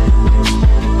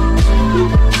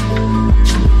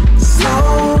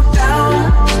 Slow down.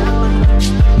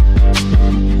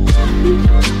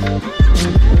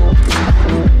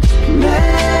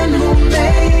 Men who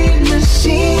made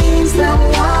machines that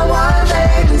want what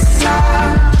they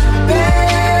desire.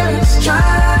 Parents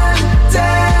trying to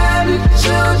tell the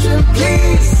children,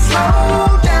 please slow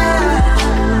down.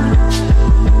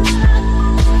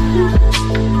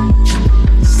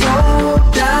 Slow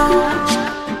down.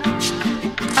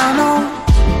 I know.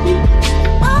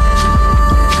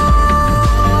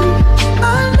 I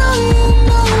know you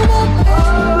know that.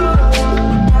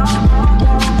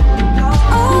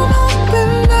 I'm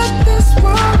hoping that this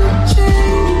world will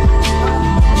change,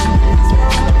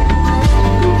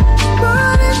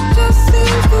 but it just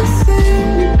seems the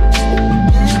same.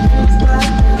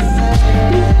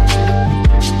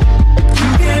 You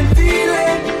can feel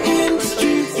it in the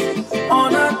streets.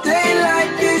 On a day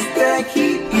like this, the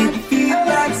heat, it feels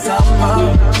like summer.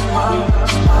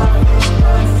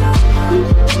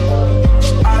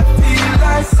 I feel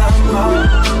like summer.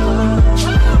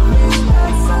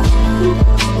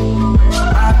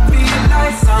 I feel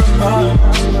like summer.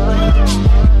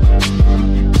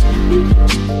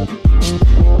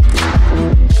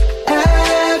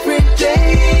 Every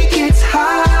day gets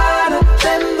hotter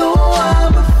than the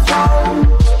one before.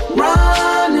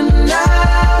 Running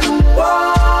out of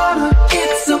water,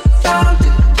 it's about to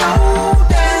go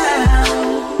down.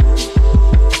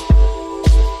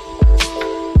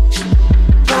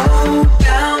 Go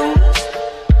down.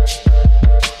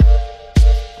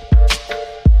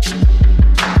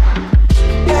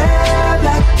 Yeah,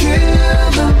 like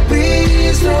killer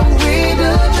bees, no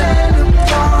weeder than the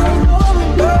dawn.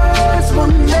 Birds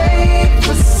were made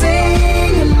for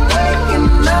singing,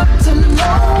 waking up to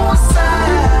no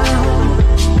sound.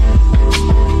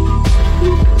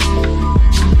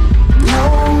 No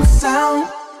sound.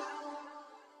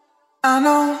 I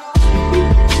know.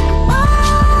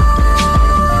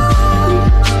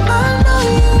 I know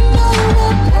you know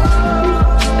that.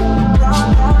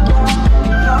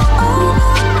 I'm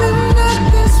hoping that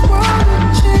this world will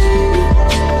change,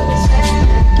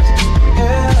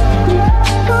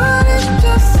 but it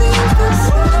just seems the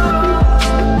same.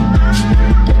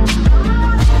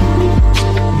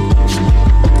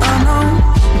 I know.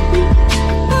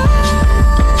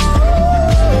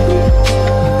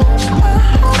 I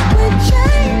hope we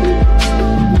change.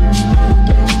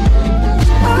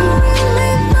 I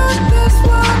really thought this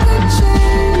world could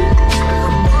change,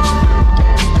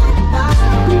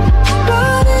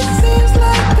 but it seems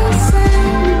like the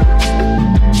same.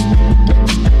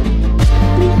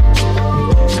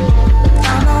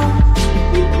 I know.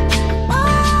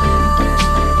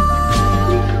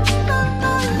 I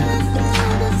know it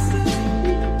seems the same.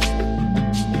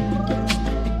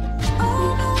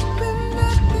 I'm hoping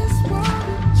that this world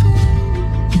will change, but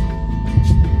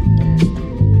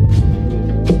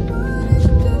it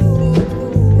just seems the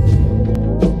same.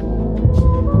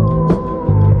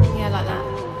 Yeah, I like that.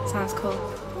 Sounds cool.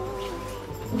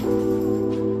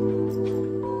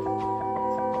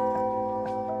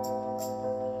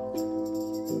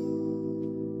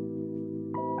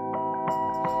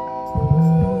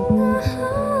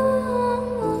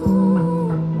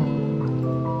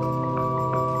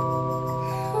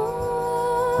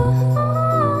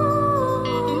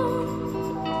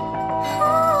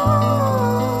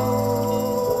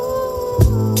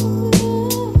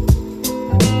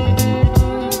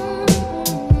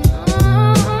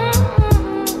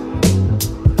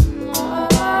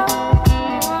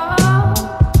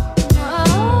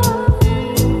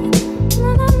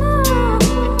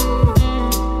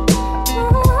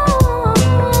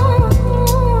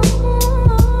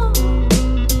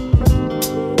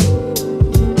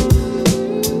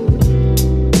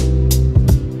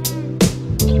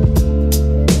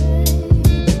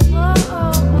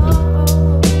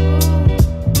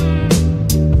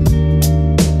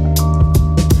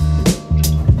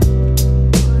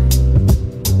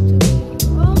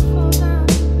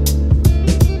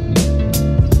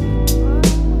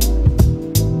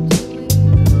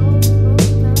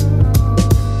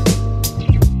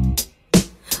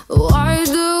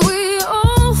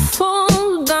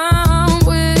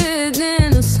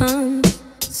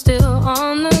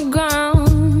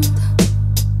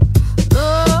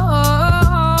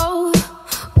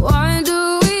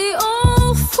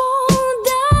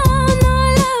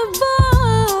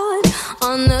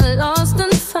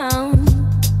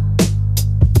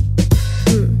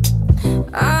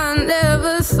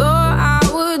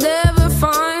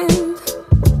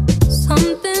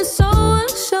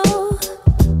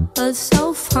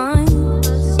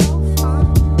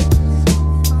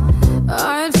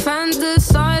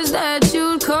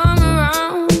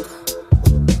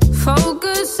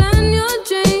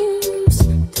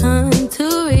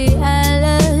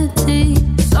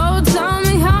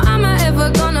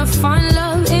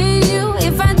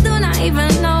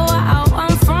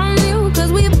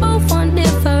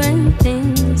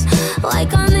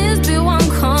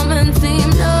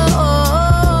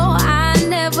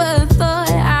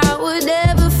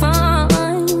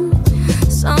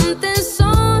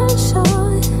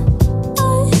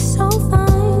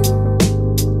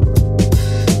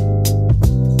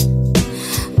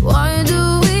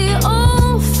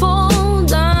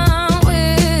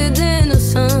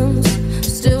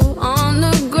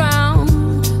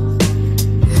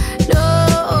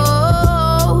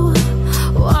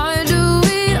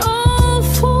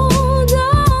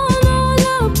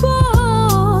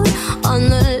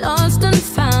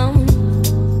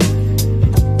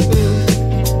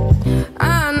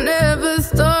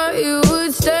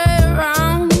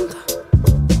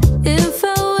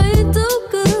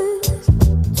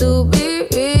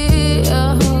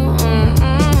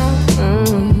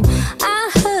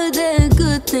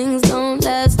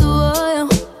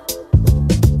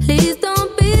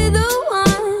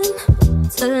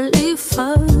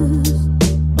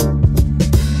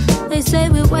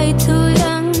 way too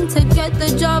young to get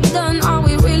the job done.